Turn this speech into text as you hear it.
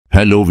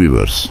Hello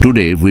viewers,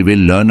 today we will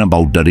learn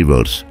about the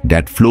rivers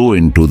that flow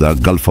into the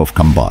Gulf of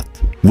Khambhat.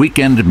 We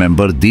can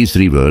remember these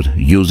rivers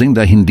using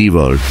the Hindi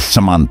word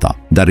SAMANTA.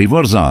 The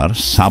rivers are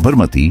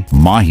Sabarmati,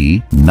 Mahi,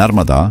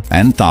 Narmada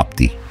and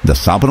Tapti. The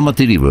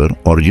Sabarmati river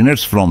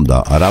originates from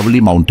the Aravalli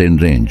mountain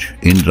range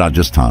in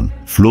Rajasthan,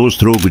 flows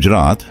through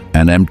Gujarat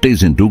and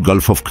empties into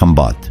Gulf of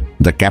Khambhat.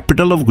 The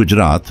capital of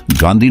Gujarat,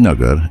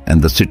 Gandhinagar,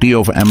 and the city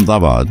of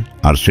Ahmedabad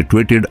are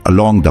situated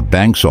along the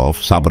banks of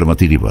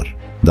Sabarmati river.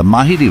 The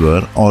Mahi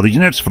river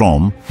originates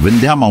from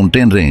Vindhya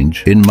mountain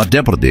range in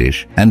Madhya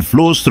Pradesh and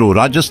flows through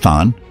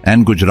Rajasthan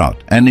and Gujarat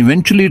and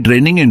eventually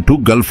draining into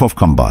Gulf of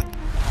Khambhat.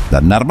 The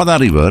Narmada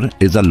river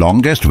is the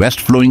longest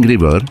west-flowing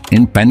river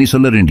in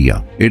peninsular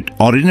India. It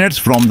originates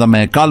from the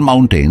Mahakal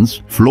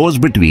mountains, flows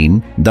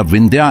between the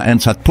Vindhya and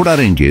Satpura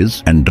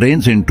ranges and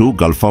drains into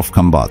Gulf of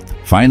Khambhat.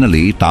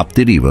 Finally,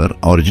 Tapti river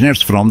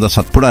originates from the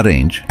Satpura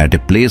range at a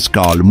place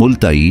called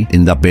Multai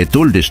in the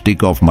Betul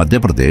district of Madhya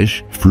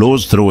Pradesh,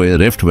 flows through a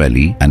rift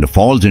valley and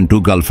falls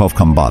into Gulf of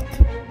Khambhat.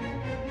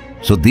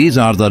 So these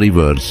are the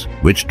rivers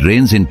which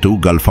drains into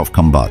Gulf of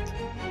Khambhat.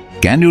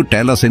 Can you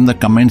tell us in the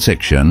comment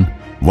section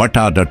what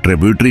are the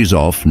tributaries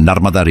of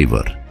Narmada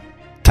river?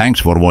 Thanks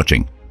for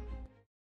watching.